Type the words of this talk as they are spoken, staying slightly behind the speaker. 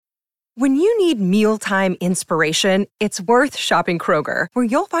When you need mealtime inspiration, it's worth shopping Kroger, where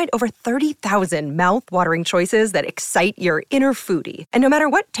you'll find over 30,000 mouth-watering choices that excite your inner foodie. And no matter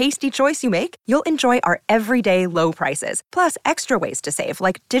what tasty choice you make, you'll enjoy our everyday low prices, plus extra ways to save,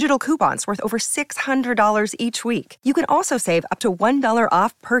 like digital coupons worth over $600 each week. You can also save up to $1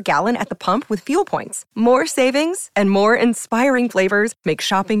 off per gallon at the pump with fuel points. More savings and more inspiring flavors make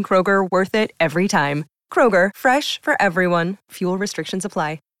shopping Kroger worth it every time. Kroger, fresh for everyone. Fuel restrictions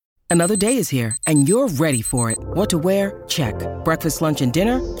apply. Another day is here, and you're ready for it. What to wear? Check. Breakfast, lunch, and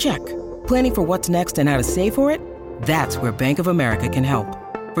dinner? Check. Planning for what's next and how to save for it? That's where Bank of America can help.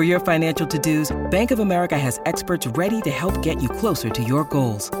 For your financial to-dos, Bank of America has experts ready to help get you closer to your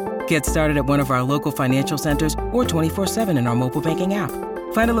goals. Get started at one of our local financial centers or 24/7 in our mobile banking app.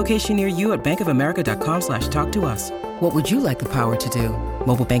 Find a location near you at bankofamerica.com/talktous. What would you like the power to do?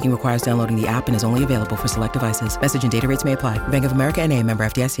 Mobile banking requires downloading the app and is only available for select devices. Message and data rates may apply. Bank of America N.A., member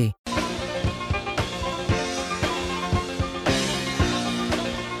FDIC.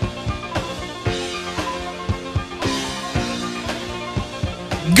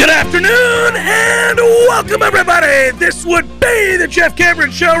 Good afternoon and welcome, everybody. This would be the Jeff Cameron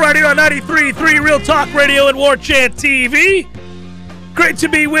Show right here on 93.3 Real Talk Radio and War Chant TV. Great to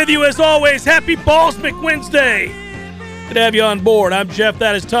be with you as always. Happy Ballsmick Wednesday. Good to have you on board. I'm Jeff.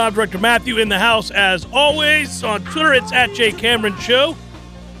 That is Tom. Director Matthew in the house as always. On Twitter, it's at J Cameron Show.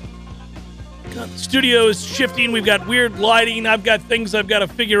 The studio is shifting. We've got weird lighting. I've got things I've got to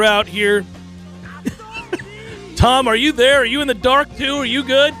figure out here. Tom, are you there? Are you in the dark too? Are you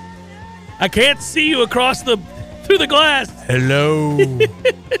good? I can't see you through the glass. Hello.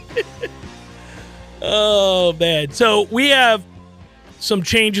 Oh, man. So we have some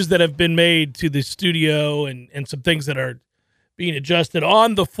changes that have been made to the studio and some things that are being adjusted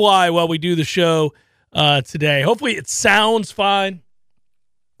on the fly while we do the show today. Hopefully it sounds fine,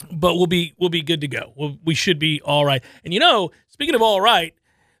 but we'll be good to go. We should be all right. And speaking of all right,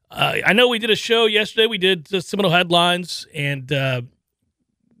 I know we did a show yesterday. We did Seminole Headlines, and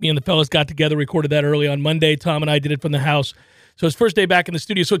me and the fellas got together, recorded that early on Monday. Tom and I did it from the house. So it's first day back in the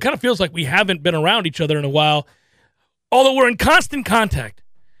studio. So it kind of feels like we haven't been around each other in a while, although we're in constant contact.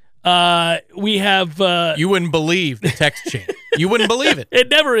 We have... you wouldn't believe the text chain. You wouldn't believe it. It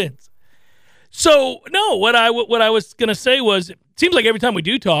never ends. So, no, what I was going to say was, it seems like every time we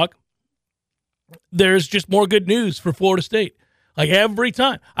do talk, there's just more good news for Florida State. Like every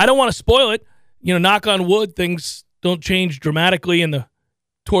time. I don't want to spoil it. Knock on wood, things don't change dramatically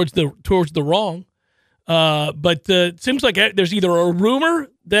towards the wrong. But it seems like there's either a rumor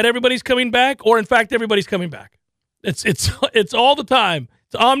that everybody's coming back, or in fact everybody's coming back. It's all the time.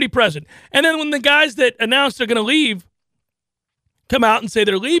 It's omnipresent. And then when the guys that announce they're going to leave come out and say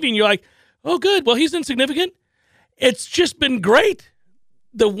they're leaving, you're like, oh, good. Well, he's insignificant. It's just been great.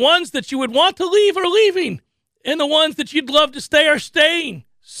 The ones that you would want to leave are leaving. And the ones that you'd love to stay are staying.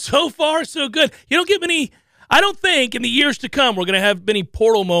 So far, so good. You don't get many. I don't think in the years to come we're going to have many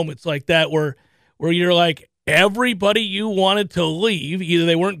portal moments like that where you're like, everybody you wanted to leave, either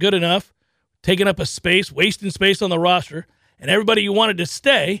they weren't good enough, taking up a space, wasting space on the roster, and everybody you wanted to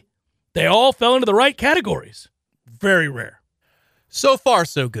stay, they all fell into the right categories. Very rare. So far,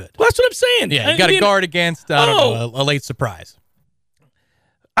 so good. Well, that's what I'm saying. Yeah, you got to guard against a late surprise.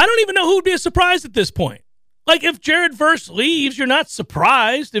 I don't even know who would be a surprise at this point. Like, if Jared Verse leaves, you're not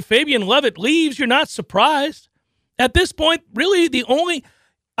surprised. If Fabian Levitt leaves, you're not surprised. At this point, really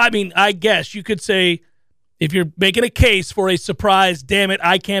I guess you could say, if you're making a case for a surprise, damn it,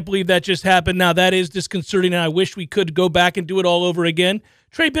 I can't believe that just happened. Now, that is disconcerting, and I wish we could go back and do it all over again.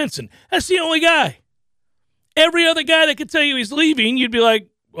 Trey Benson, that's the only guy. Every other guy that could tell you he's leaving, you'd be like,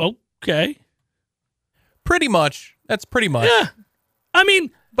 okay. Pretty much. That's pretty much. Yeah.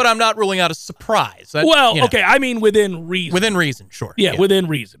 But I'm not ruling out a surprise. Okay. I mean, within reason. Within reason, sure. Yeah, within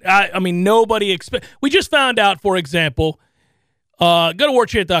reason. Nobody we just found out, for example, go to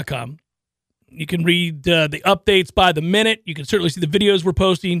warchant.com. You can read the updates by the minute. You can certainly see the videos we're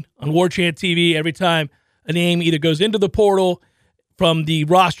posting on War Chant TV every time a name either goes into the portal from the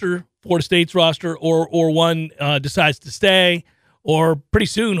roster, Florida State's roster, or one decides to stay, or pretty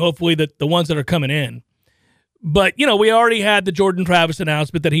soon, hopefully, the ones that are coming in. But, we already had the Jordan Travis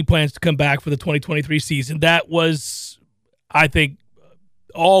announcement that he plans to come back for the 2023 season. That was, I think,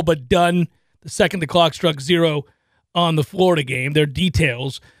 all but done the second the clock struck zero on the Florida game. There are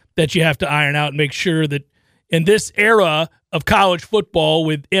details that you have to iron out and make sure that in this era of college football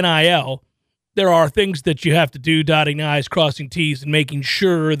with NIL, there are things that you have to do, dotting I's, crossing T's, and making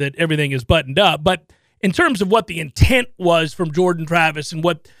sure that everything is buttoned up. But in terms of what the intent was from Jordan Travis and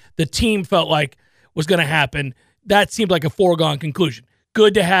what the team felt like was going to happen, that seemed like a foregone conclusion.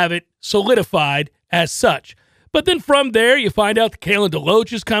 good to have it solidified as such. But then from there, you find out that Kalen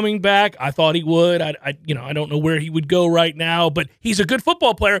DeLoach is coming back. I thought he would. I don't know where he would go right now, but he's a good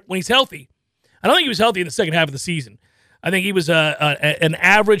football player when he's healthy. I don't think he was healthy in the second half of the season. I think he was an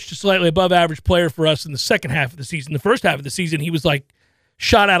average to slightly above average player for us in the second half of the season. The first half of the season, he was like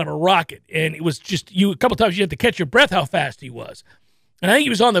shot out of a rocket, and it was just a couple times you had to catch your breath how fast he was. And I think he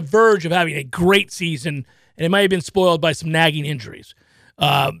was on the verge of having a great season, and it might have been spoiled by some nagging injuries.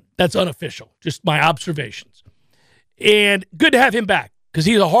 That's unofficial, just my observations. And good to have him back because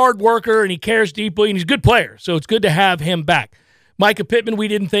he's a hard worker and he cares deeply, and he's a good player, so it's good to have him back. Micah Pittman, we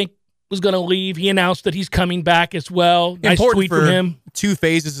didn't think was going to leave. He announced that he's coming back as well. Nice tweet from him. 2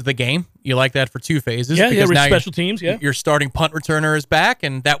 phases of the game. You like that for 2 phases? Yeah, because now special teams, yeah. Your starting punt returner is back,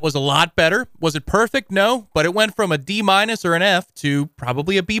 and that was a lot better. Was it perfect? No, but it went from a D- or an F to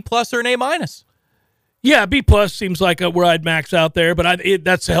probably a B+ or an A-. Yeah, B+ seems like where I'd max out there, but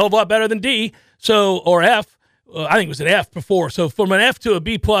that's a hell of a lot better than D, or F. I think it was an F before. So from an F to a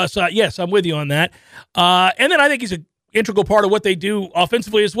B+, yes, I'm with you on that. And then I think he's an integral part of what they do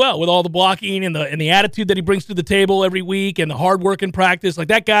offensively as well, with all the blocking and the attitude that he brings to the table every week and the hard work in practice. Like,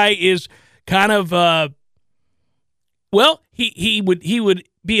 that guy is kind of he would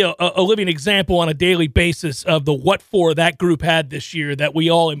be a living example on a daily basis of the what for that group had this year that we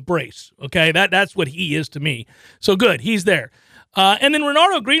all embrace. Okay, that's what he is to me. So good, he's there. And then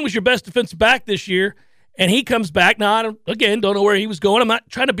Renardo Green was your best defensive back this year. And he comes back. Now, I don't know where he was going. I'm not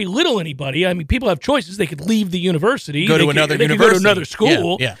trying to belittle anybody. I mean, people have choices. They could leave the university. Go to another university. Go to another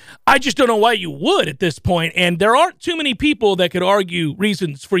school. Yeah. I just don't know why you would at this point. And there aren't too many people that could argue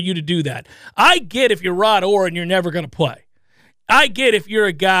reasons for you to do that. I get if you're Rod Orr and you're never going to play. I get if you're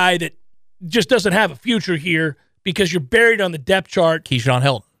a guy that just doesn't have a future here because you're buried on the depth chart. Keyshawn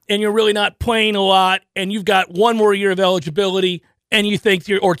Hilton. And you're really not playing a lot. And you've got 1 more year of eligibility. And you think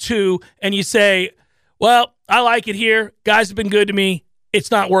or 2. And you say, well, I like it here. Guys have been good to me. It's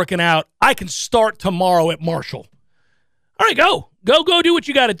not working out. I can start tomorrow at Marshall. All right, go do what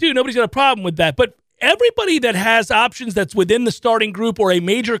you got to do. Nobody's got a problem with that. But everybody that has options that's within the starting group or a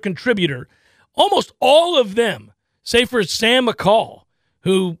major contributor, almost all of them, save for Sam McCall,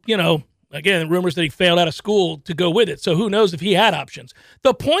 who, again, rumors that he failed out of school to go with it. So who knows if he had options.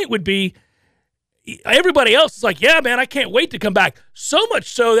 The point would be, everybody else is like, yeah, man, I can't wait to come back. So much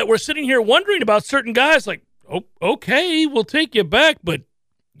so that we're sitting here wondering about certain guys like, oh, okay, we'll take you back, but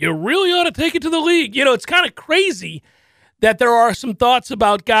you really ought to take it to the league. It's kind of crazy that there are some thoughts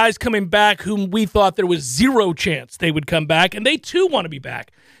about guys coming back whom we thought there was 0 chance they would come back, and they too want to be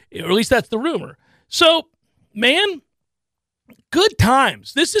back. Or at least that's the rumor. So, man, good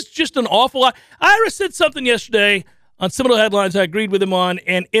times. This is just an awful lot. Ira said something yesterday on some of the headlines I agreed with him on,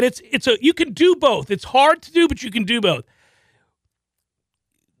 and you can do both. It's hard to do, but you can do both.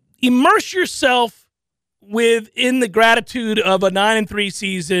 Immerse yourself within the gratitude of a 9-3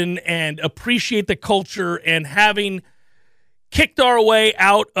 season and appreciate the culture and having kicked our way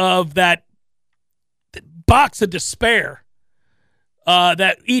out of that box of despair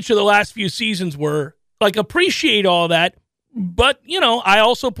that each of the last few seasons were. Like, appreciate all that. But, I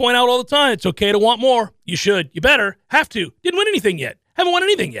also point out all the time, it's okay to want more. You should. You better. Have to. Didn't win anything yet. Haven't won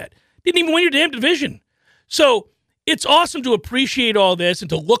anything yet. Didn't even win your damn division. So it's awesome to appreciate all this and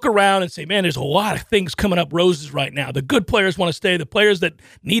to look around and say, man, there's a lot of things coming up roses right now. The good players want to stay. The players that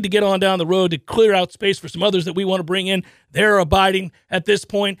need to get on down the road to clear out space for some others that we want to bring in, they're abiding at this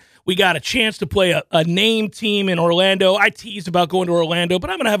point. We got a chance to play a name team in Orlando. I teased about going to Orlando, but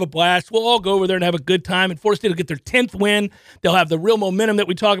I'm going to have a blast. We'll all go over there and have a good time. And Florida State will get their 10th win. They'll have the real momentum that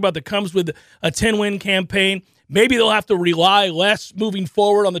we talk about that comes with a 10-win campaign. Maybe they'll have to rely less moving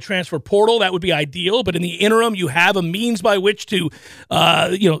forward on the transfer portal. That would be ideal. But in the interim, you have a means by which to,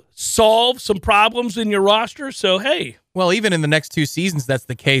 solve some problems in your roster. So, hey. Well, even in the next 2 seasons, that's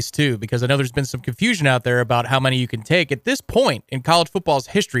the case, too, because I know there's been some confusion out there about how many you can take. At this point in college football's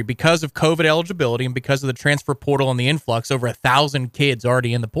history, because of COVID eligibility and because of the transfer portal and the influx, over 1,000 kids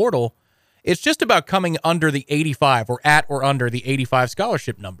already in the portal, it's just about coming under the 85 or at or under the 85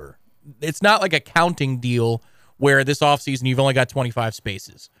 scholarship number. It's not like a counting deal where this offseason you've only got 25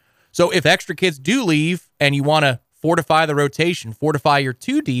 spaces. So if extra kids do leave and you want to fortify the rotation, fortify your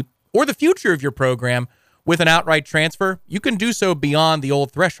 2 deep, or the future of your program with an outright transfer, you can do so beyond the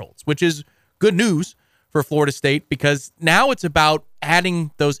old thresholds, which is good news for Florida State because now it's about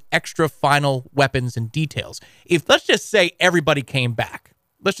adding those extra final weapons and details. If, let's just say, everybody came back.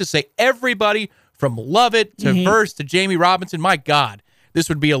 Let's just say everybody from Lovett to Verse to Jamie Robinson, my God, this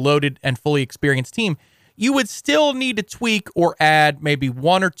would be a loaded and fully experienced team. You would still need to tweak or add maybe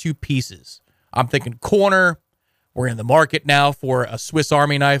 1 or 2 pieces. I'm thinking corner, We're in the market now for a Swiss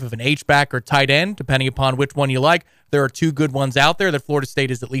Army knife of an H-back or tight end, depending upon which one you like. There are two good ones out there that Florida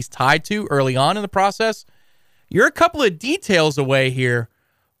State is at least tied to early on in the process. You're a couple of details away here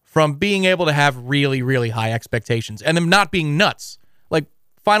from being able to have really, really high expectations and them not being nuts. Like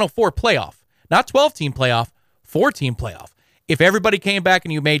Final Four playoff, not 12-team playoff, 4-team playoff. If everybody came back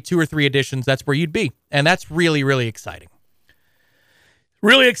and you made 2 or 3 additions, that's where you'd be. And that's really, really exciting.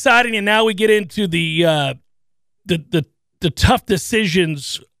 Really exciting. And now we get into the tough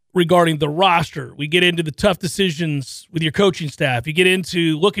decisions regarding the roster. We get into the tough decisions with your coaching staff. You get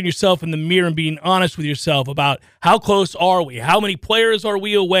into looking yourself in the mirror and being honest with yourself about how close are we? How many players are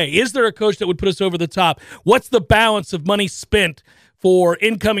we away? Is there a coach that would put us over the top? What's the balance of money spent for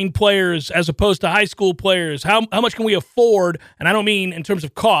incoming players as opposed to high school players? How much can we afford? And I don't mean in terms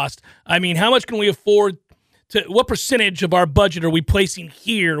of cost. I mean, how much can we afford to, what percentage of our budget are we placing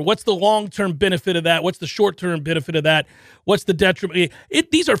here? What's the long-term benefit of that? What's the short-term benefit of that? What's the detriment?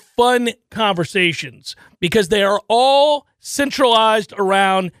 These are fun conversations because they are all centralized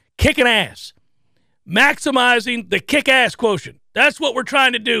around kicking ass, maximizing the kick-ass quotient. That's what we're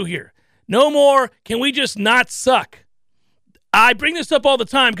trying to do here. No more, can we just not suck? I bring this up all the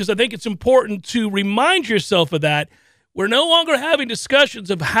time because I think it's important to remind yourself of that. We're no longer having discussions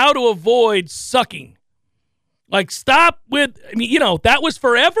of how to avoid sucking. Like, stop with, that was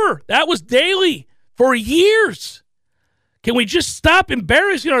forever. That was daily for years. Can we just stop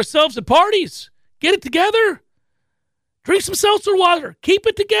embarrassing ourselves at parties? Get it together. Drink some seltzer water. Keep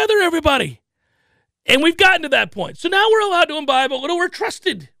it together, everybody. And we've gotten to that point. So now we're allowed to imbibe a little. We're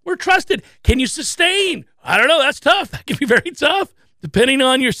trusted. We're trusted. Can you sustain? I don't know. That's tough. That can be very tough. Depending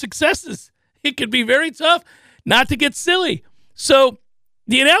on your successes, it can be very tough not to get silly. So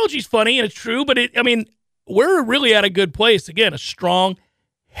the analogy's funny and it's true, but we're really at a good place. Again, a strong,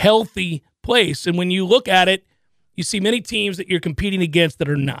 healthy place. And when you look at it, you see many teams that you're competing against that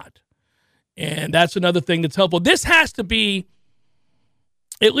are not. And that's another thing that's helpful. This has to be,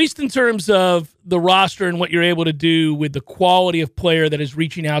 at least in terms of the roster and what you're able to do with the quality of player that is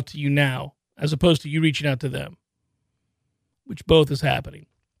reaching out to you now, as opposed to you reaching out to them, which both is happening.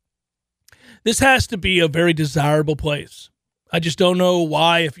 This has to be a very desirable place. I just don't know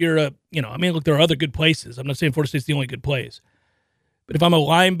why if you're look, there are other good places. I'm not saying Florida State's the only good place. But if I'm a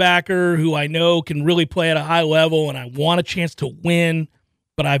linebacker who I know can really play at a high level and I want a chance to win,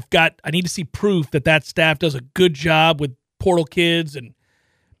 but I need to see proof that staff does a good job with portal kids and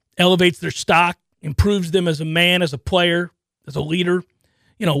elevates their stock, improves them as a man, as a player, as a leader.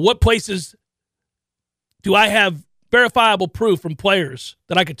 What places do I have verifiable proof from players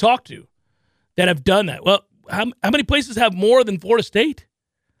that I could talk to that have done that? Well, how many places have more than Florida State?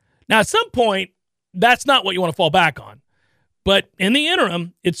 Now, at some point, that's not what you want to fall back on. But in the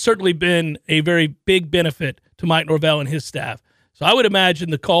interim, it's certainly been a very big benefit to Mike Norvell and his staff. So I would imagine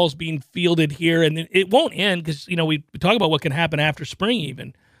the calls being fielded here, and it won't end because, we talk about what can happen after spring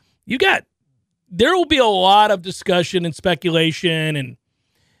even. There will be a lot of discussion and speculation and,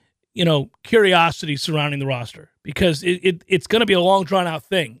 curiosity surrounding the roster because it's going to be a long, drawn-out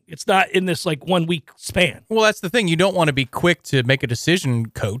thing. It's not in this, 1 week span. Well, that's the thing. You don't want to be quick to make a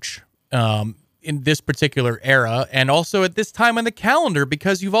decision, Coach, in this particular era and also at this time on the calendar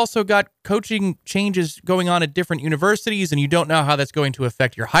because you've also got coaching changes going on at different universities and you don't know how that's going to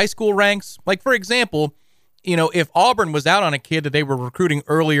affect your high school ranks. Like, for example, if Auburn was out on a kid that they were recruiting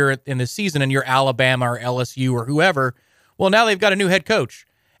earlier in the season and you're Alabama or LSU or whoever, well, now they've got a new head coach.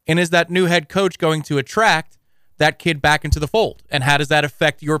 And is that new head coach going to attract that kid back into the fold? And how does that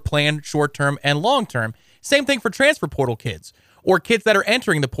affect your plan short-term and long-term? Same thing for transfer portal kids or kids that are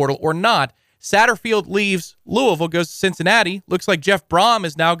entering the portal or not. Satterfield leaves Louisville, goes to Cincinnati. Looks like Jeff Brom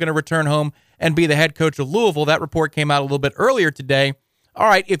is now going to return home and be the head coach of Louisville. That report came out a little bit earlier today. All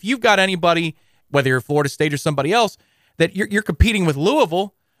right, if you've got anybody, whether you're Florida State or somebody else, that you're competing with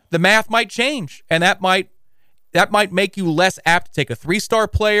Louisville, the math might change, and that might make you less apt to take a 3-star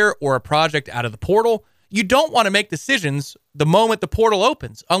player or a project out of the portal. You don't want to make decisions the moment the portal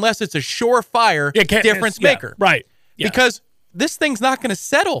opens, unless it's a surefire difference maker. Right. Yeah. Because this thing's not going to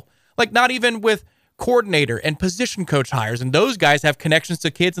settle. Not even with coordinator and position coach hires, and those guys have connections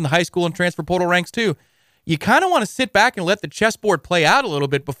to kids in the high school and transfer portal ranks too. You kind of want to sit back and let the chessboard play out a little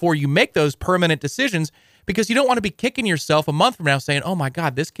bit before you make those permanent decisions because you don't want to be kicking yourself a month from now saying, oh my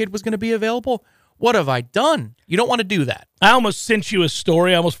God, this kid was going to be available. What have I done? You don't want to do that. I almost sent you a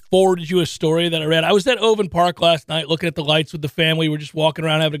story. I almost forwarded you a story that I read. I was at Oven Park last night looking at the lights with the family. We're just walking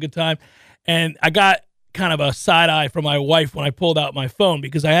around having a good time. And I got kind of a side eye from my wife when I pulled out my phone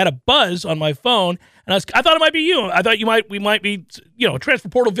because I had a buzz on my phone. And I thought it might be you. I thought we might be, a transfer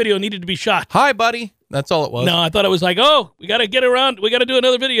portal video needed to be shot. Hi, buddy. That's all it was. No, I thought it was like, oh, we got to get around. We got to do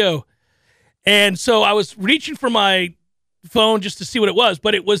another video. And so I was reaching for my phone just to see what it was,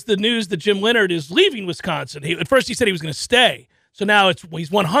 but it was the news that Jim Leonard is leaving Wisconsin. At first he said he was going to stay. So now he's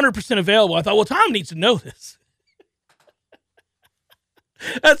 100% available. I thought, well, Tom needs to know this.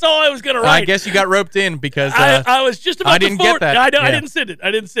 That's all I was going to write. I guess you got roped in because I was just about I didn't to forward. get that. I didn't send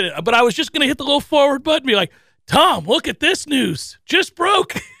it. But I was just going to hit the little forward button and be like, Tom, look at this news. Just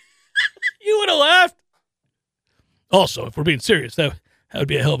broke. You would have laughed. Also, if we're being serious, that would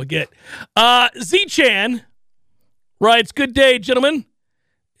be a hell of a get. Z-Chan writes, good day, gentlemen.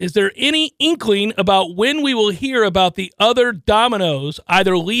 Is there any inkling about when we will hear about the other dominoes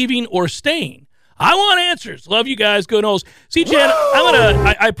either leaving or staying? I want answers. Love you guys. Go Knowles. Z-Chan,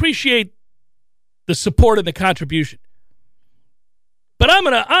 I appreciate the support and the contribution. But I'm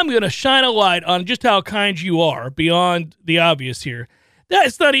gonna shine a light on just how kind you are beyond the obvious here.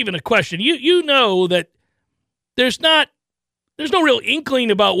 That's not even a question. You know that there's no real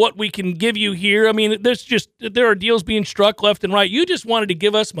inkling about what we can give you here. I mean, there are deals being struck left and right. You just wanted to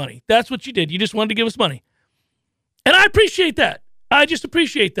give us money. That's what you did. You just wanted to give us money. And I appreciate that. I just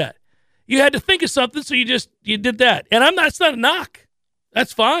appreciate that. You had to think of something, so you did that. And that's not a knock.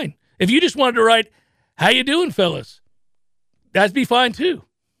 That's fine. If you just wanted to write, how you doing, fellas? That'd be fine too.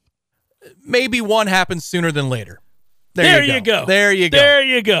 Maybe one happens sooner than later. There you go. There you go. There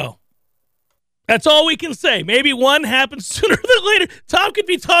you go. That's all we can say. Maybe one happens sooner than later. Tom could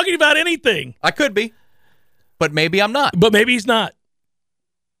be talking about anything. I could be, but maybe I'm not. But maybe he's not.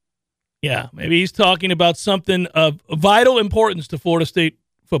 Yeah, maybe he's talking about something of vital importance to Florida State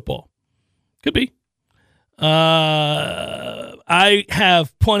football. Could be. I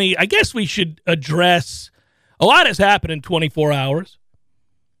have plenty. I guess we should address a lot has happened in 24 hours.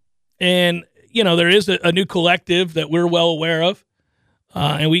 And, there is a new collective that we're well aware of.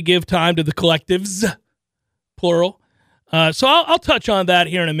 And we give time to the collectives, plural. So I'll touch on that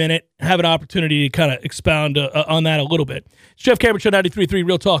here in a minute, have an opportunity to kind of expound on that a little bit. It's Jeff Cameron Show, 93.3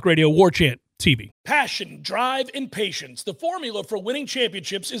 Real Talk Radio, War Chant TV. Passion, drive, and patience. The formula for winning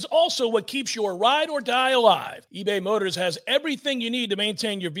championships is also what keeps your ride or die alive. eBay Motors has everything you need to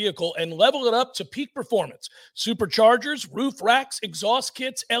maintain your vehicle and level it up to peak performance. Superchargers, roof racks, exhaust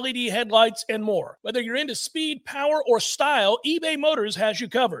kits, LED headlights, and more. Whether you're into speed, power, or style, eBay Motors has you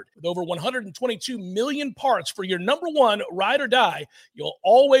covered. With over 122 million parts for your number one ride or die, you'll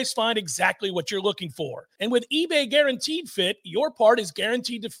always find exactly what you're looking for. And with eBay Guaranteed Fit, your part is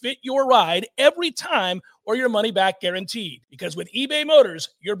guaranteed to fit your ride every time or your money back guaranteed. Because with eBay Motors,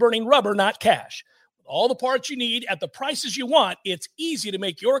 you're burning rubber, not cash. With all the parts you need at the prices you want, it's easy to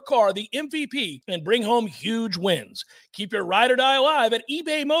make your car the MVP and bring home huge wins. Keep your ride or die alive at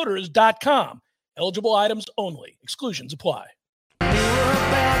ebaymotors.com. Eligible items only. Exclusions apply.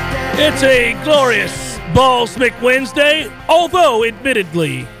 It's a glorious Ballsmick Wednesday, although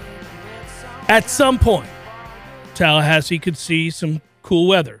admittedly, at some point, Tallahassee could see some cool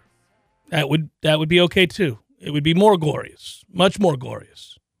weather. That would be okay too. It would be more glorious, much more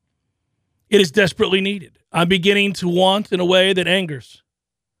glorious. It is desperately needed. I'm beginning to want in a way that angers.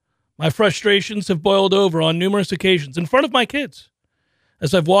 My frustrations have boiled over on numerous occasions in front of my kids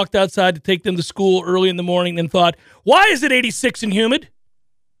as I've walked outside to take them to school early in the morning and thought, why is it 86 and humid?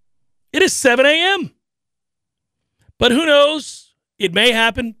 It is 7 a.m. But who knows? It may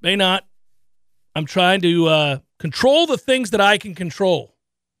happen, may not. I'm trying to control the things that I can control.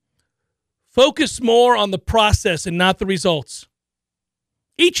 Focus more on the process and not the results.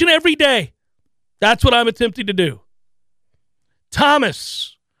 Each and every day. That's what I'm attempting to do.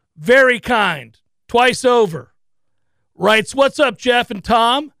 Thomas, very kind, twice over, writes, what's up, Jeff and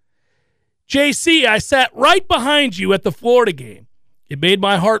Tom? JC, I sat right behind you at the Florida game. It made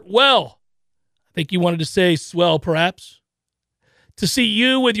my heart well. I think you wanted to say swell, perhaps. To see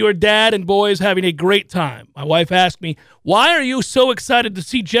you with your dad and boys having a great time. My wife asked me, why are you so excited to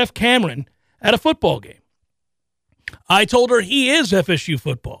see Jeff Cameron at a football game? I told her he is FSU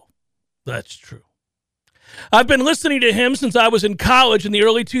football. That's true. I've been listening to him since I was in college in the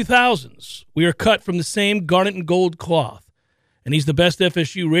early 2000s. We are cut from the same garnet and gold cloth. And he's the best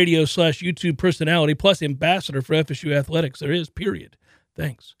FSU radio/YouTube personality plus ambassador for FSU athletics there is, period.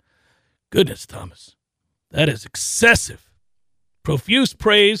 Thanks. Goodness, Thomas. That is excessive. Profuse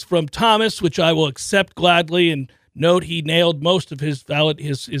praise from Thomas, which I will accept gladly, and note he nailed most of his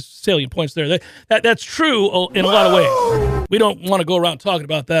salient points there. That's true in a lot of ways. We don't want to go around talking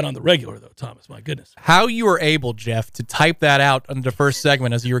about that on the regular, though, Thomas. My goodness. How you were able, Jeff, to type that out on the first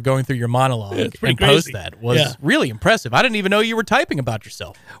segment as you were going through your monologue and crazy. Post that was really impressive. I didn't even know you were typing about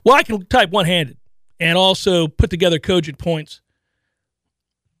yourself. Well, I can type one-handed, and also put together cogent points.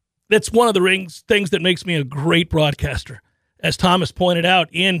 That's one of the things that makes me a great broadcaster, as Thomas pointed out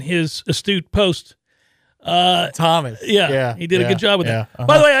in his astute post. Thomas. Yeah, he did a good job with that. Uh-huh.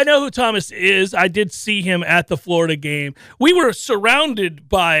 By the way, I know who Thomas is. I did see him at the Florida game. We were surrounded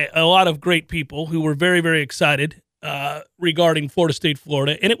by a lot of great people who were very, very excited regarding Florida State,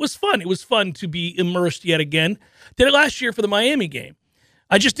 Florida, and it was fun. It was fun to be immersed yet again. Did it last year for the Miami game.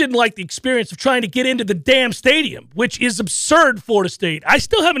 I just didn't like the experience of trying to get into the damn stadium, which is absurd, Florida State. I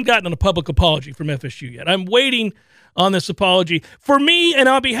still haven't gotten a public apology from FSU yet. I'm waiting on this apology for me and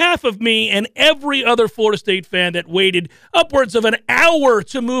on behalf of me and every other Florida State fan that waited upwards of an hour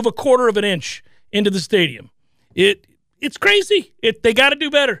to move a quarter of an inch into the stadium. It's crazy. They got to do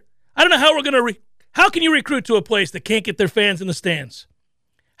better. I don't know how we're going to how can you recruit to a place that can't get their fans in the stands?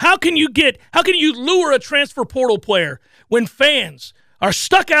 How can you lure a transfer portal player when fans are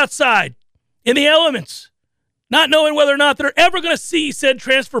stuck outside in the elements, not knowing whether or not they're ever going to see said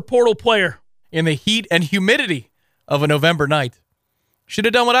transfer portal player? In the heat and humidity of a November night. Should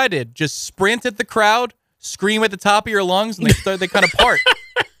have done what I did. Just sprint at the crowd, scream at the top of your lungs, and they kind of part.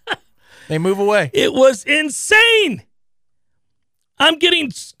 They move away. It was insane. I'm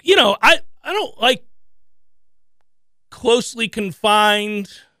getting, I don't like closely confined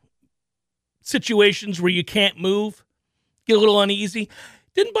situations where you can't move, get a little uneasy.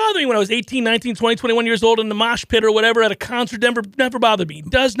 Didn't bother me when I was 18, 19, 20, 21 years old in the mosh pit or whatever at a concert. Never bothered me. It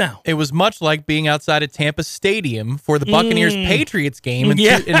does now. It was much like being outside of Tampa Stadium for the Buccaneers-Patriots game in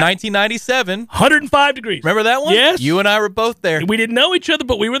 1997. 105 degrees. Remember that one? Yes. You and I were both there. We didn't know each other,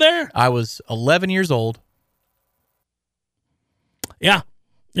 but we were there. I was 11 years old. Yeah.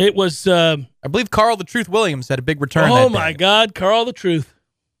 It was... I believe Carl the Truth Williams had a big return Oh, that my day. God, Carl the Truth.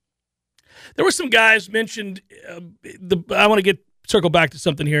 There were some guys mentioned... I want to circle back to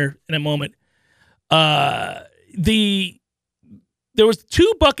something here in a moment. There was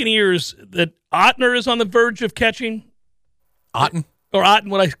 2 Buccaneers that Ottner is on the verge of catching. Otten? Or Otten,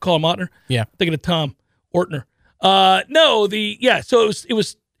 what I call him, Ottner. Yeah. I'm thinking of Tom Ortner. So it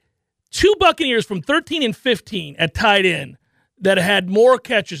was 2 Buccaneers from 13 and 15 at tight end that had more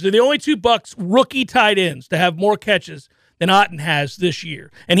catches. They're the only 2 Bucs rookie tight ends to have more catches than Otten has this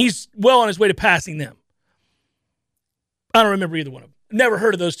year. And he's well on his way to passing them. I don't remember either one of them. Never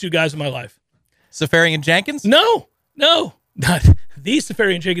heard of those 2 guys in my life. Safarian Jenkins? No. Not the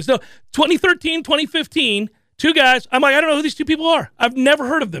Safarian Jenkins. No. 2013, 2015, 2 guys. I'm like, I don't know who these 2 people are. I've never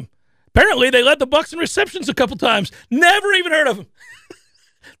heard of them. Apparently, they led the Bucs in receptions a couple times. Never even heard of them.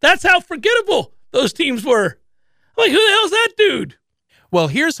 That's how forgettable those teams were. I'm like, who the hell's that dude? Well,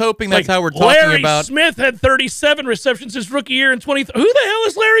 here's hoping that's how we're talking Larry about. Smith had 37 receptions his rookie year in 20. Who the hell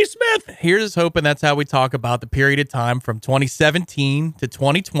is Larry Smith? Here's hoping that's how we talk about the period of time from 2017 to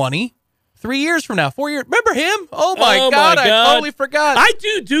 2020. 3 years from now, 4 years. Remember him? Oh my God. I totally forgot. I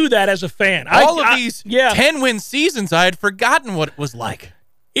do that as a fan. All of these 10-win seasons, I had forgotten what it was like.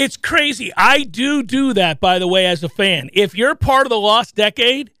 It's crazy. I do that, by the way, as a fan. If you're part of the lost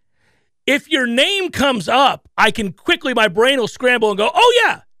decade, if your name comes up, I can quickly, my brain will scramble and go, oh,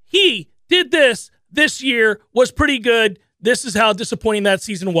 yeah, he did this year, was pretty good. This is how disappointing that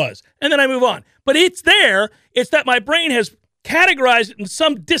season was. And then I move on. But it's there. It's that my brain has categorized it in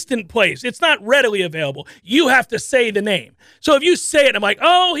some distant place. It's not readily available. You have to say the name. So if you say it, I'm like,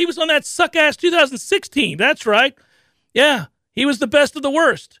 oh, he was on that suck-ass 2016. That's right. Yeah, he was the best of the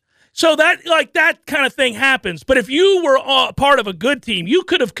worst. So that kind of thing happens. But if you were part of a good team, you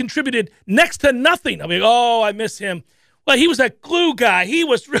could have contributed next to nothing. I mean, oh, I miss him. Well, he was that glue guy. He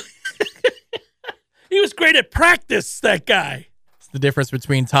was really he was great at practice, that guy. It's the difference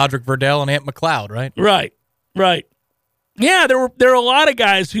between Todrick Verdell and Ant McLeod, right? Right. Yeah, there are a lot of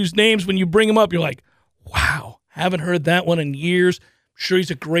guys whose names, when you bring them up, you're like, wow, haven't heard that one in years. Sure,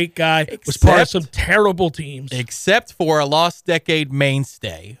 he's a great guy. Was part of some terrible teams. Except for a lost decade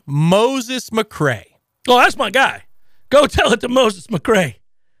mainstay, Moses McCray. Oh, that's my guy. Go tell it to Moses McCray.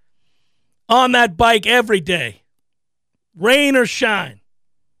 On that bike every day. Rain or shine.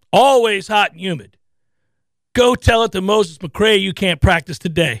 Always hot and humid. Go tell it to Moses McCray you can't practice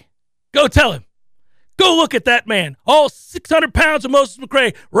today. Go tell him. Go look at that man. All 600 pounds of Moses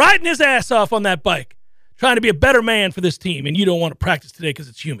McCray riding his ass off on that bike. Trying to be a better man for this team, and you don't want to practice today because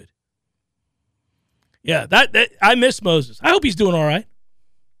it's humid. Yeah, that I miss Moses. I hope he's doing all right.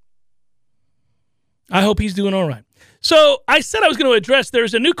 So I said I was going to address,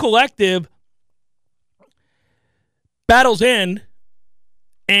 there's a new collective, Battle's End,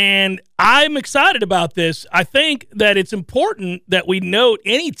 and I'm excited about this. I think that it's important that we note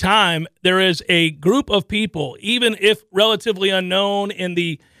anytime there is a group of people, even if relatively unknown in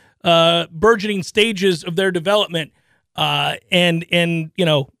the burgeoning stages of their development, and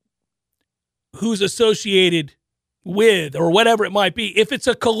who's associated with or whatever it might be. If it's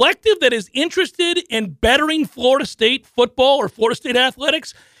a collective that is interested in bettering Florida State football or Florida State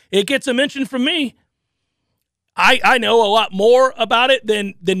athletics, it gets a mention from me. I know a lot more about it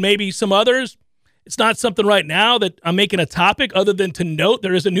than maybe some others. It's not something right now that I'm making a topic, other than to note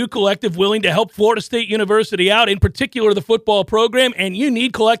there is a new collective willing to help Florida State University out, in particular the football program, and you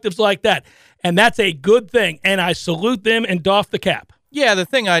need collectives like that. And that's a good thing, and I salute them and doff the cap. Yeah, the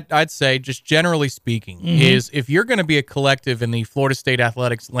thing I'd say, just generally speaking, is if you're going to be a collective in the Florida State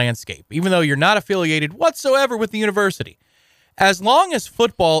athletics landscape, even though you're not affiliated whatsoever with the university, as long as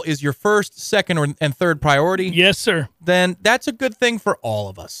football is your first, second, and third priority, yes, sir, then that's a good thing for all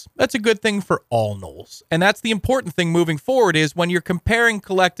of us. That's a good thing for all Noles. And that's the important thing moving forward, is when you're comparing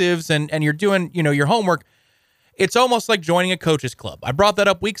collectives and you're doing, your homework, it's almost like joining a coaches club. I brought that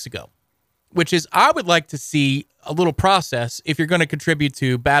up weeks ago, which is I would like to see a little process if you're going to contribute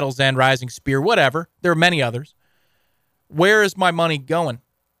to Battle's End, Rising Spear, whatever. There are many others. Where is my money going?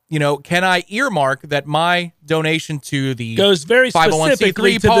 Can I earmark that my donation to the goes very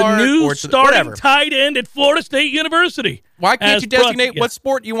specifically to the new starting tight end at Florida State University? Why can't you designate what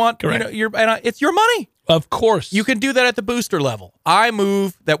sport you want? It's your money. Of course. You can do that at the booster level. I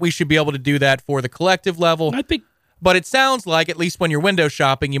move that we should be able to do that for the collective level. I think. But it sounds like, at least when you're window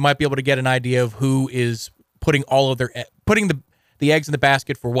shopping, you might be able to get an idea of who is putting the eggs in the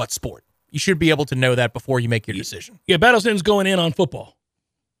basket for what sport. You should be able to know that before you make your decision. Yeah, Battle's End's going in on football.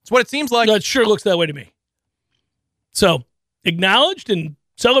 It's what it seems like. It sure looks that way to me. So, acknowledged and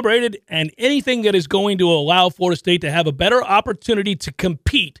celebrated, and anything that is going to allow Florida State to have a better opportunity to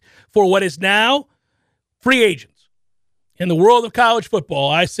compete for what is now free agents in the world of college football,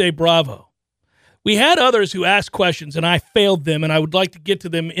 I say bravo. We had others who asked questions, and I failed them, and I would like to get to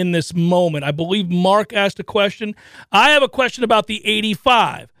them in this moment. I believe Mark asked a question. I have a question about the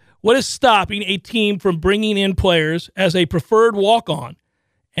 85. What is stopping a team from bringing in players as a preferred walk-on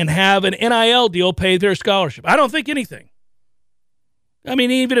and have an NIL deal pay their scholarship? I don't think anything. I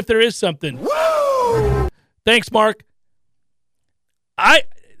mean, even if there is something. Woo! Thanks, Mark.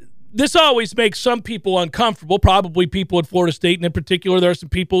 This always makes some people uncomfortable, probably people at Florida State, and in particular, there are some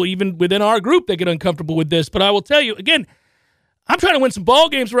people even within our group that get uncomfortable with this. But I will tell you, again, I'm trying to win some ball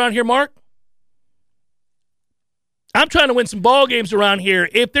games around here, Mark. I'm trying to win some ball games around here.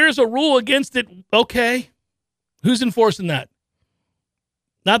 If there's a rule against it, okay. Who's enforcing that?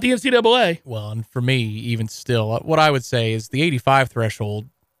 Not the NCAA. Well, and for me, even still, what I would say is the 85 threshold,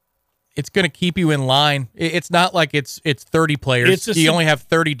 it's going to keep you in line. It's not like it's 30 players. You only have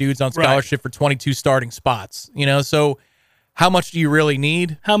 30 dudes on scholarship for 22 starting spots. So how much do you really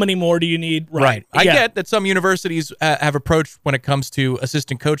need? How many more do you need? Right. I get that some universities have approached when it comes to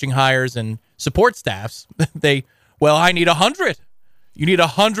assistant coaching hires and support staffs. I need 100. You need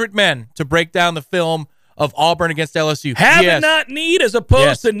 100 men to break down the film of Auburn against LSU. Have and not need, as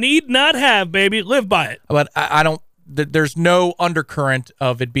opposed to need not have, baby. Live by it. But I don't. There's no undercurrent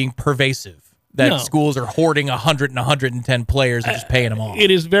of it being pervasive that schools are hoarding 100 and 110 players and just paying them all.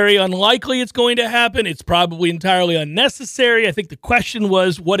 It is very unlikely it's going to happen. It's probably entirely unnecessary. I think the question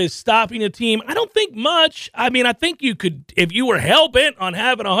was, what is stopping a team? I don't think much. I mean, I think you could, if you were hell-bent on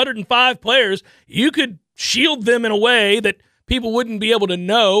having 105 players, you could shield them in a way that people wouldn't be able to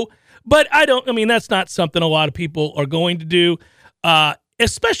know. But that's not something a lot of people are going to do,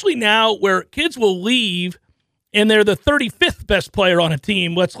 especially now where kids will leave and they're the 35th best player on a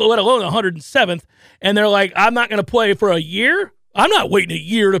team, let alone the 107th, and they're like, I'm not going to play for a year? I'm not waiting a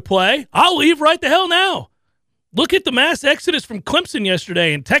year to play. I'll leave right the hell now. Look at the mass exodus from Clemson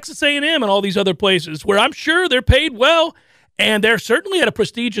yesterday and Texas A&M and all these other places where I'm sure they're paid well, and they're certainly at a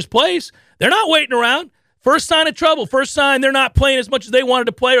prestigious place. They're not waiting around. First sign of trouble, first sign they're not playing as much as they wanted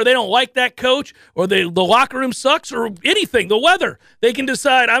to play, or they don't like that coach, or the locker room sucks, or anything, the weather. They can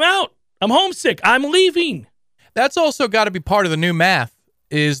decide, I'm out. I'm homesick. I'm leaving. That's also got to be part of the new math,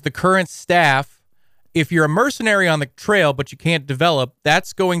 is the current staff. If you're a mercenary on the trail but you can't develop,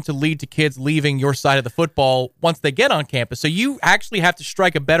 that's going to lead to kids leaving your side of the football once they get on campus. So you actually have to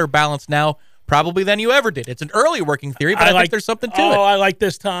strike a better balance now probably than you ever did. It's an early working theory, but I think there's something to it. I like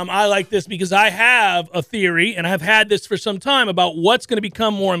this, Tom. I like this because I have a theory, and I've had this for some time, about what's going to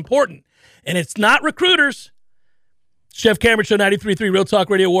become more important. And it's not recruiters. Chef Cameron Show, 93.3 Real Talk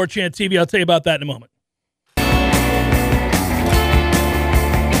Radio, War Chant TV. I'll tell you about that in a moment.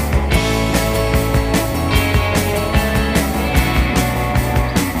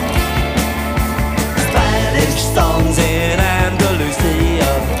 Songs in Andalusia,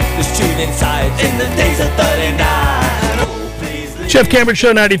 the student side in the days of 39. Oh, please Jeff Cameron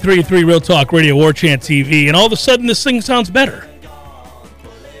Show, 93.3 Real Talk Radio, War Chant TV, and all of a sudden this thing sounds better.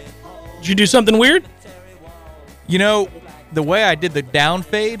 Did you do something weird? You know, the way I did the down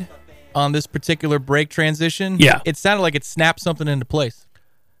fade on this particular break transition, it sounded like it snapped something into place.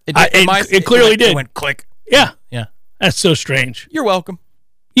 It clearly did. It went click. Yeah. Yeah. That's so strange. You're welcome.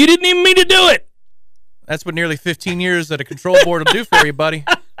 You didn't even mean to do it. That's what nearly 15 years at a control board will do for you, buddy.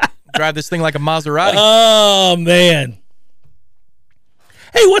 Drive this thing like a Maserati. Oh, man.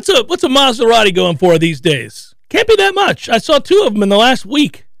 Hey, what's a Maserati going for these days? Can't be that much. I saw 2 of them in the last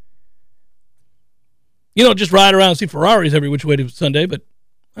week. You don't just ride around and see Ferraris every which way to Sunday, but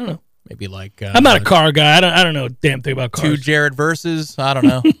I don't know. Maybe like... I'm not a car guy. I don't know a damn thing about cars. 2 Jared Verses. I don't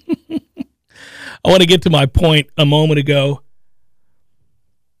know. I want to get to my point a moment ago,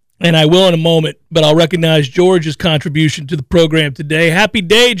 and I will in a moment, but I'll recognize George's contribution to the program today. Happy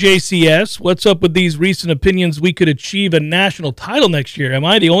day, JCS. What's up with these recent opinions we could achieve a national title next year? Am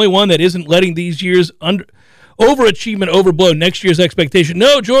I the only one that isn't letting these years' overachievement overblow next year's expectation?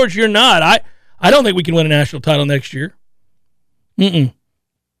 No, George, you're not. I don't think we can win a national title next year.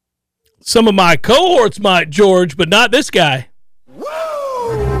 Some of my cohorts might, George, but not this guy.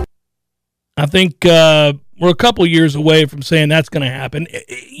 Woo! I think we're a couple years away from saying that's going to happen.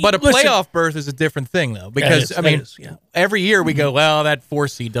 But a playoff berth is a different thing, though, because, every year we go, well, that 4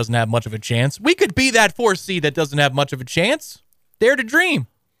 seed doesn't have much of a chance. We could be that 4 seed that doesn't have much of a chance. Dare to dream.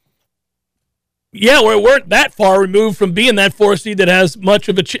 Yeah, we weren't that far removed from being that 4 seed that has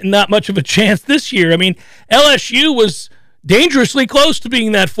not much of a chance this year. I mean, LSU was dangerously close to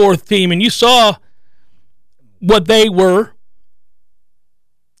being that 4th team, and you saw what they were.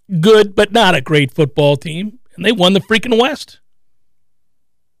 Good, but not a great football team, and they won the freaking West.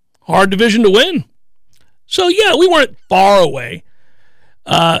 Hard division to win. So, yeah, we weren't far away.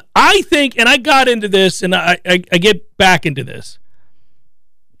 I think, and I got into this, and I get back into this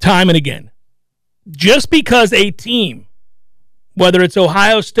time and again. Just because a team, whether it's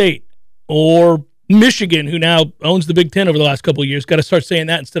Ohio State or Michigan, who now owns the Big Ten over the last couple of years, got to start saying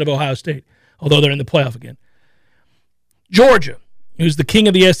that instead of Ohio State, although they're in the playoff again. Georgia, who's the king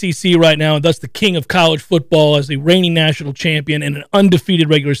of the SEC right now, and thus the king of college football as the reigning national champion and an undefeated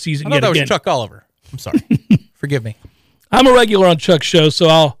regular season yet again. I thought that was Chuck Oliver. I'm sorry. Forgive me. I'm a regular on Chuck's show, so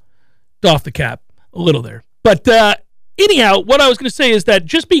I'll doff the cap a little there. But anyhow, what I was going to say is that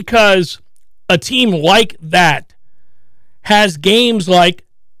just because a team like that has games like,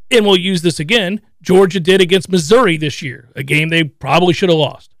 and we'll use this again, Georgia did against Missouri this year, a game they probably should have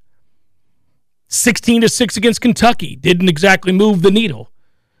lost. 16-6 against Kentucky. Didn't exactly move the needle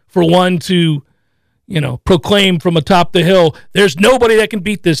for one to, proclaim from atop the hill, there's nobody that can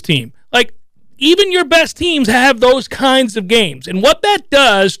beat this team. Like, even your best teams have those kinds of games. And what that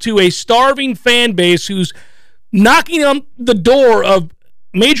does to a starving fan base who's knocking on the door of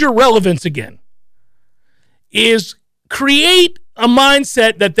major relevance again is create a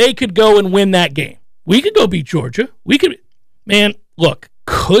mindset that they could go and win that game. We could go beat Georgia. We could, man, look,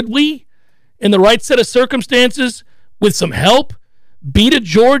 could we? In the right set of circumstances, with some help, beat a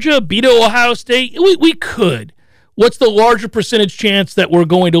Georgia, beat a Ohio State? We could. What's the larger percentage chance that we're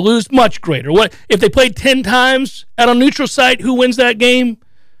going to lose? Much greater. What if they played 10 times at a neutral site? Who wins that game?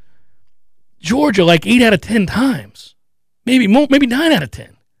 Georgia, like 8 out of 10 times. Maybe more, maybe 9 out of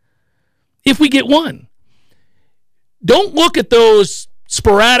 10. If we get one. Don't look at those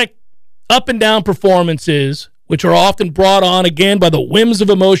sporadic up and down performances, which are often brought on, again, by the whims of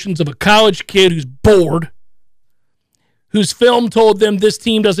emotions of a college kid who's bored, whose film told them this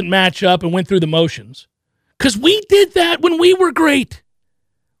team doesn't match up and went through the motions. Because we did that when we were great.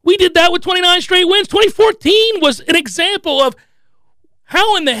 We did that with 29 straight wins. 2014 was an example of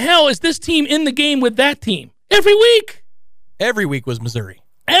how in the hell is this team in the game with that team? Every week. Every week was Missouri.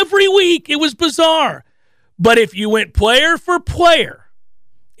 Every week. It was bizarre. But if you went player for player,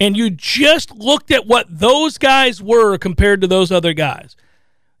 and you just looked at what those guys were compared to those other guys,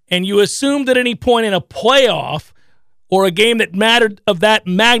 and you assumed at any point in a playoff or a game that mattered of that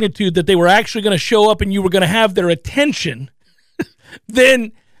magnitude that they were actually going to show up and you were going to have their attention,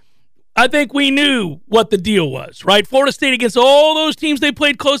 then I think we knew what the deal was, right? Florida State against all those teams they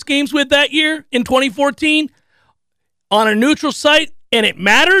played close games with that year in 2014 on a neutral site, and it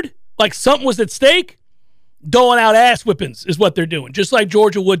mattered, like something was at stake. Doling out ass whippings is what they're doing, just like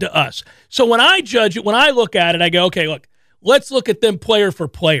Georgia would to us. So when I judge it, when I look at it, I go, okay, look, let's look at them player for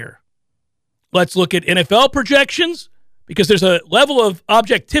player. Let's look at NFL projections, because there's a level of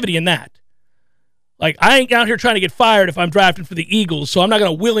objectivity in that. Like, I ain't out here trying to get fired if I'm drafting for the Eagles, so I'm not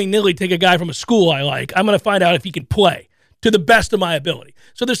going to willy-nilly take a guy from a school I like. I'm going to find out if he can play to the best of my ability.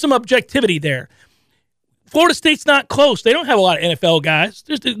 So there's some objectivity there. Florida State's not close. They don't have a lot of NFL guys.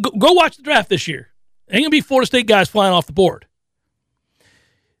 Just go watch the draft this year. Ain't going to be Florida State guys flying off the board.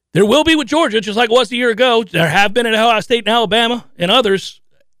 There will be with Georgia, just like it was a year ago. There have been at Ohio State and Alabama and others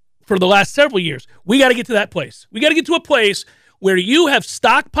for the last several years. We got to get to that place. We got to get to a place where you have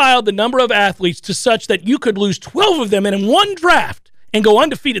stockpiled the number of athletes to such that you could lose 12 of them in one draft and go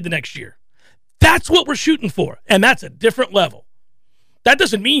undefeated the next year. That's what we're shooting for, and that's a different level. That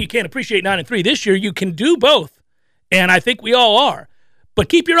doesn't mean you can't appreciate 9-3 this year. You can do both, and I think we all are. But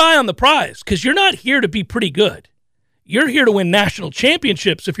keep your eye on the prize, because you're not here to be pretty good. You're here to win national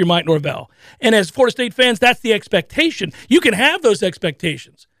championships if you're Mike Norvell. And as Florida State fans, that's the expectation. You can have those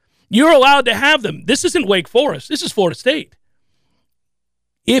expectations. You're allowed to have them. This isn't Wake Forest. This is Florida State.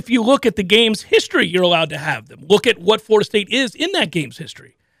 If you look at the game's history, you're allowed to have them. Look at what Florida State is in that game's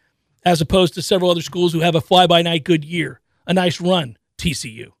history, as opposed to several other schools who have a fly-by-night good year, a nice run,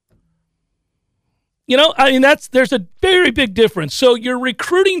 TCU. You know, I mean, there's a very big difference. So you're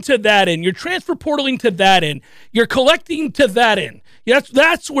recruiting to that end. You're transfer portaling to that end. You're collecting to that end.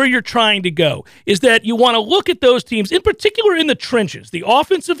 That's where you're trying to go, is that you want to look at those teams, in particular in the trenches, the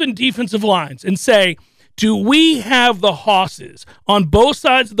offensive and defensive lines, and say, do we have the hosses on both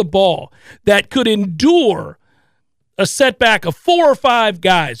sides of the ball that could endure a setback of 4 or 5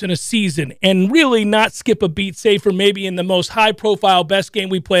 guys in a season and really not skip a beat, save for maybe in the most high-profile best game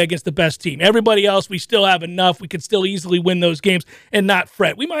we play against the best team? Everybody else, we still have enough. We could still easily win those games and not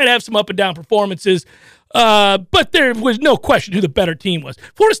fret. We might have some up-and-down performances, but there was no question who the better team was.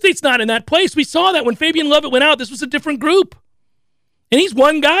 Florida State's not in that place. We saw that when Fabian Lovett went out. This was a different group. And he's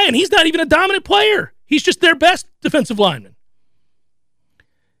one guy, and he's not even a dominant player. He's just their best defensive lineman.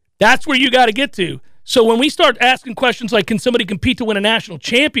 That's where you got to get to. So when we start asking questions like, can somebody compete to win a national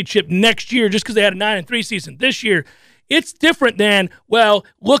championship next year just because they had a 9-3 season this year, it's different than, well,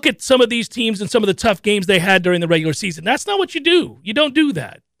 look at some of these teams and some of the tough games they had during the regular season. That's not what you do. You don't do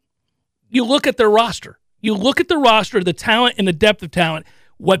that. You look at their roster. You look at the roster, the talent and the depth of talent,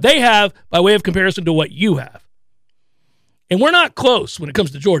 what they have by way of comparison to what you have. And we're not close when it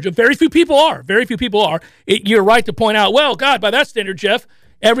comes to Georgia. Very few people are. Very few people are. You're right to point out, well, God, by that standard, Jeff,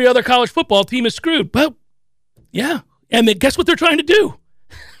 every other college football team is screwed. Well, yeah. And then guess what they're trying to do?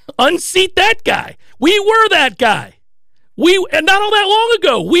 Unseat that guy. We were that guy. And not all that long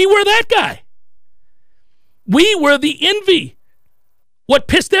ago, we were that guy. We were the envy. What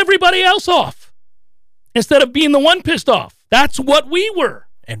pissed everybody else off instead of being the one pissed off. That's what we were.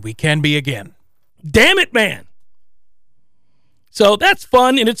 And we can be again. Damn it, man. So that's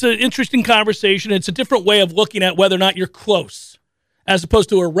fun, and it's an interesting conversation. It's a different way of looking at whether or not you're close, as opposed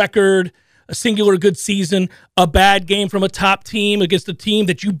to a record, a singular good season, a bad game from a top team against a team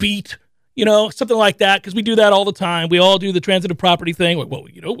that you beat, you know, something like that, because we do that all the time. We all do the transitive property thing. Well,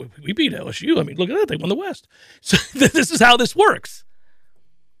 you know, we beat LSU. I mean, look at that. They won the West. So this is how this works.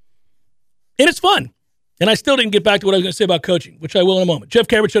 And it's fun. And I still didn't get back to what I was going to say about coaching, which I will in a moment. Jeff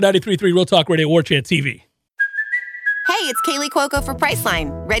Cameron Show, 93.3 Real Talk Radio, War Chant TV. Hey, it's Kaylee Cuoco for Priceline.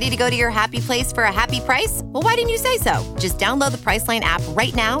 Ready to go to your happy place for a happy price? Well, why didn't you say so? Just download the Priceline app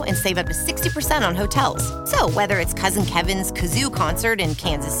right now and save up to 60% on hotels. So whether it's Cousin Kevin's Kazoo Concert in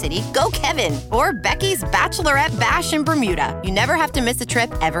Kansas City, go Kevin, or Becky's Bachelorette Bash in Bermuda, you never have to miss a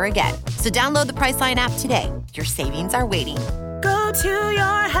trip ever again. So download the Priceline app today. Your savings are waiting. Go to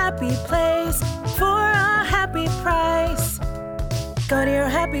your happy place for a happy price. Go to your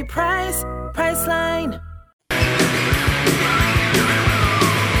happy price, Priceline.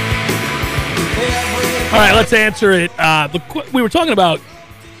 All right, let's answer it. We were talking about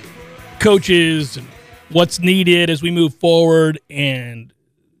coaches and what's needed as we move forward, and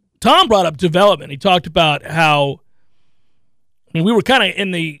Tom brought up development. He talked about how, I mean, we were kind of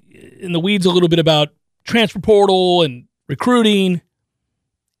in the weeds a little bit about transfer portal and recruiting,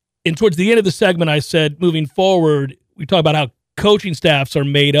 and towards the end of the segment, I said, moving forward, we talk about how coaching staffs are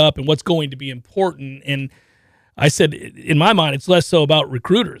made up and what's going to be important, and I said, in my mind, it's less so about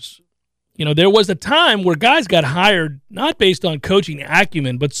recruiters. You know, there was a time where guys got hired not based on coaching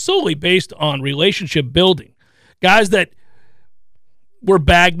acumen, but solely based on relationship building. Guys that were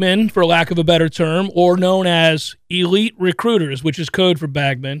bagmen, for lack of a better term, or known as elite recruiters, which is code for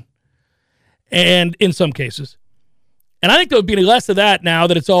bagmen, and in some cases. And I think there would be less of that now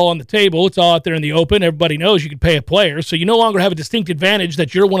that it's all on the table. It's all out there in the open. Everybody knows you can pay a player. So you no longer have a distinct advantage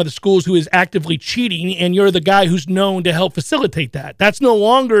that you're one of the schools who is actively cheating and you're the guy who's known to help facilitate that. That's no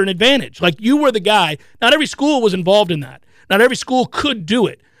longer an advantage. Like, you were the guy. Not every school was involved in that. Not every school could do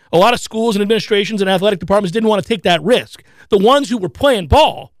it. A lot of schools and administrations and athletic departments didn't want to take that risk. The ones who were playing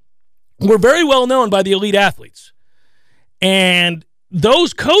ball were very well known by the elite athletes. And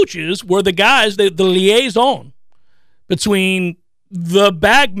those coaches were the guys, the liaison between the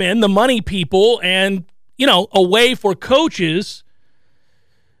bagmen, the money people, and, a way for coaches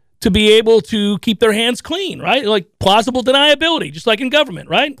to be able to keep their hands clean, right? Like plausible deniability, just like in government,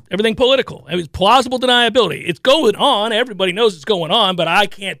 right? Everything political. It was plausible deniability. It's going on. Everybody knows it's going on, but I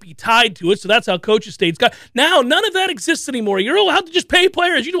can't be tied to it. So that's how coaches stayed. Now, none of that exists anymore. You're allowed to just pay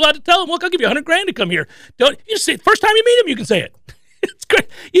players. You're allowed to tell them, look, I'll give you $100,000 to come here. You just say, first time you meet them, you can say it. It's great.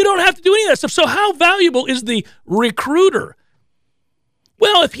 You don't have to do any of that stuff. So how valuable is the recruiter?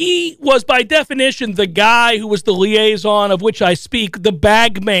 Well, if he was by definition the guy who was the liaison of which I speak, the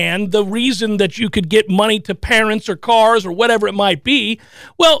bag man, the reason that you could get money to parents or cars or whatever it might be,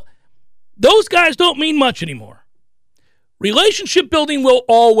 well, those guys don't mean much anymore. Relationship building will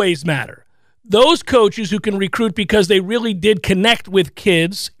always matter. Those coaches who can recruit because they really did connect with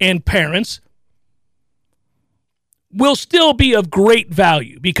kids and parents will still be of great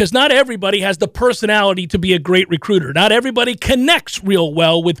value because not everybody has the personality to be a great recruiter. Not everybody connects real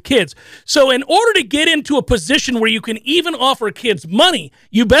well with kids. So in order to get into a position where you can even offer kids money,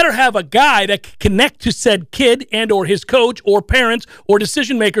 you better have a guy that can connect to said kid and or his coach or parents or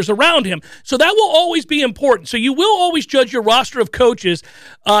decision makers around him. So that will always be important. So you will always judge your roster of coaches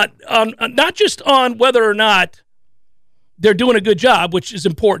not just on whether or not they're doing a good job, which is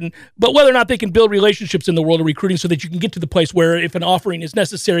important, but whether or not they can build relationships in the world of recruiting so that you can get to the place where if an offering is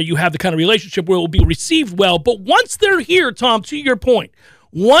necessary, you have the kind of relationship where it will be received well. But once they're here, Tom, to your point,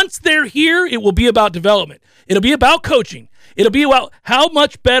 once they're here, it will be about development. It'll be about coaching. It'll be about how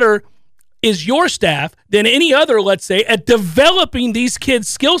much better is your staff than any other, let's say, at developing these kids'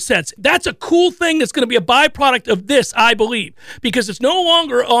 skill sets. That's a cool thing that's going to be a byproduct of this, I believe, because it's no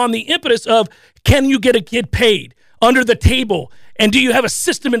longer on the impetus of can you get a kid paid under the table, and do you have a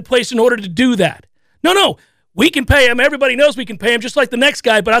system in place in order to do that? No, we can pay him. Everybody knows we can pay him just like the next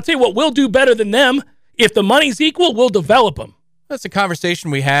guy, but I'll tell you what, we'll do better than them. If the money's equal, we'll develop them. That's a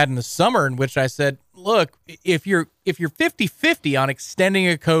conversation we had in the summer in which I said, look, if you're 50-50 on extending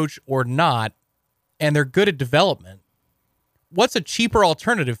a coach or not, and they're good at development, what's a cheaper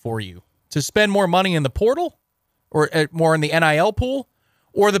alternative for you? To spend more money in the portal or more in the NIL pool,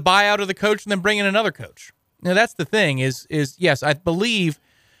 or the buyout of the coach and then bring in another coach? Now, that's the thing is yes, I believe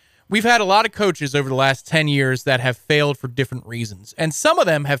we've had a lot of coaches over the last 10 years that have failed for different reasons. And some of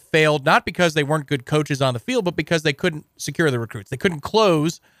them have failed not because they weren't good coaches on the field, but because they couldn't secure the recruits. They couldn't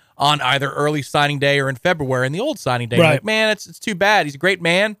close on either early signing day or in February in the old signing day. Right. Like, man, it's too bad. He's a great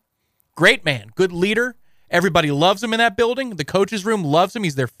man, good leader. Everybody loves him in that building. The coach's room loves him.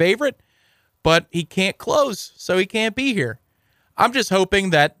 He's their favorite, but he can't close, so he can't be here. I'm just hoping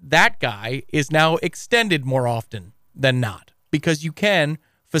that guy is now extended more often than not, because you can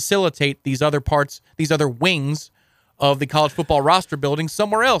facilitate these other parts, these other wings of the college football roster building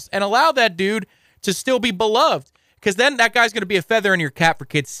somewhere else and allow that dude to still be beloved, because then that guy's going to be a feather in your cap for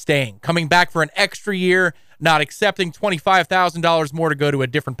kids staying, coming back for an extra year, not accepting $25,000 more to go to a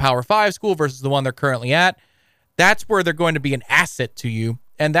different Power 5 school versus the one they're currently at. That's where they're going to be an asset to you,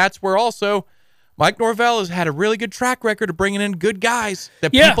 and that's where also Mike Norvell has had a really good track record of bringing in good guys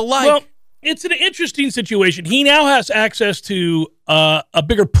that people like. Well, it's an interesting situation. He now has access to a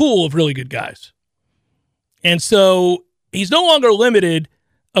bigger pool of really good guys. And so he's no longer limited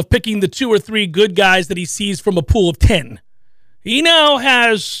of picking the 2 or 3 good guys that he sees from a pool of 10. He now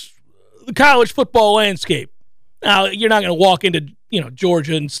has the college football landscape. Now, you're not going to walk into,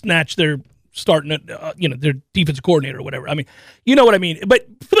 Georgia and snatch their starting, their defensive coordinator or whatever. I mean, you know what I mean. But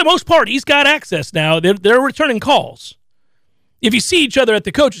for the most part, he's got access now. They're returning calls. If you see each other at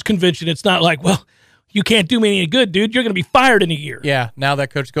the coaches' convention, it's not like, well, you can't do me any good, dude. You're going to be fired in a year. Yeah, now that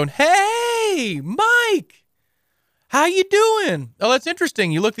coach is going, hey, Mike, how you doing? Oh, that's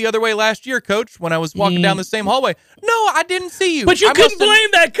interesting. You looked the other way last year, coach, when I was walking down the same hallway. No, I didn't see you. But you couldn't blame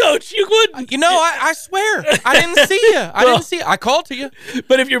that coach. You couldn't. I swear. I didn't see you. I called to you.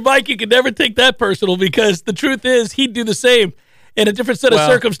 But if you're Mike, you can never take that personal, because the truth is he'd do the same in a different set of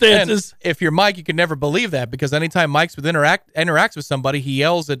circumstances. If you're Mike, you can never believe that, because anytime Mike's interacts with somebody, he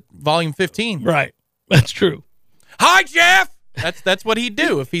yells at volume 15. Right. That's true. Hi, Jeff! That's what he'd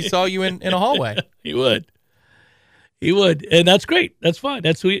do if he saw you in a hallway. He would. He would, and that's great. That's fine.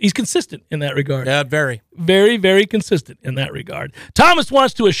 That's he's consistent in that regard. Yeah, very. Very, very consistent in that regard. Thomas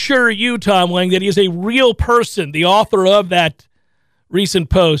wants to assure you, Tom Lang, that he is a real person, the author of that recent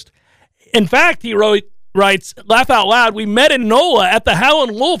post. In fact, he writes, laugh out loud, we met in NOLA at the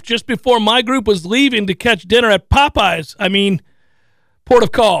Howlin' Wolf just before my group was leaving to catch dinner at Popeyes. I mean, port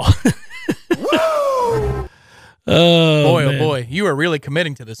of call. Woo! Oh, boy, you are really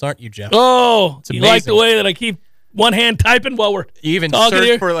committing to this, aren't you, Jeff? Oh, you like the way that I keep one hand typing while we're You even talking searched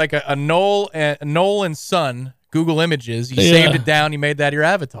here. for like a Noel and Son Google Images. You saved it down. You made that your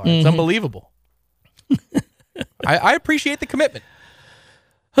avatar. It's unbelievable. I appreciate the commitment.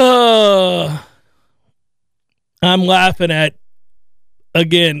 I'm laughing at,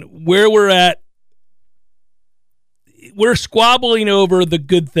 again, where we're at. We're squabbling over the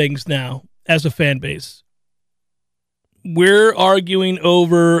good things now as a fan base. We're arguing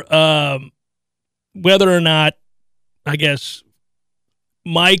over whether or not, I guess,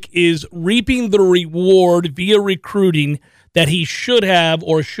 Mike is reaping the reward via recruiting that he should have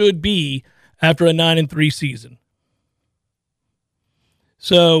or should be after a 9-3 season.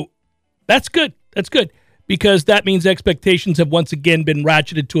 So that's good. That's good because that means expectations have once again been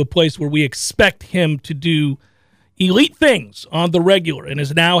ratcheted to a place where we expect him to do elite things on the regular and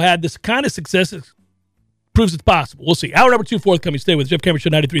has now had this kind of success that proves it's possible. We'll see. Hour number 2 forthcoming. Stay with us. Jeff Cameron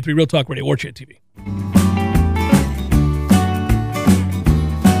Show 93.3 Real Talk Radio, War Chant TV.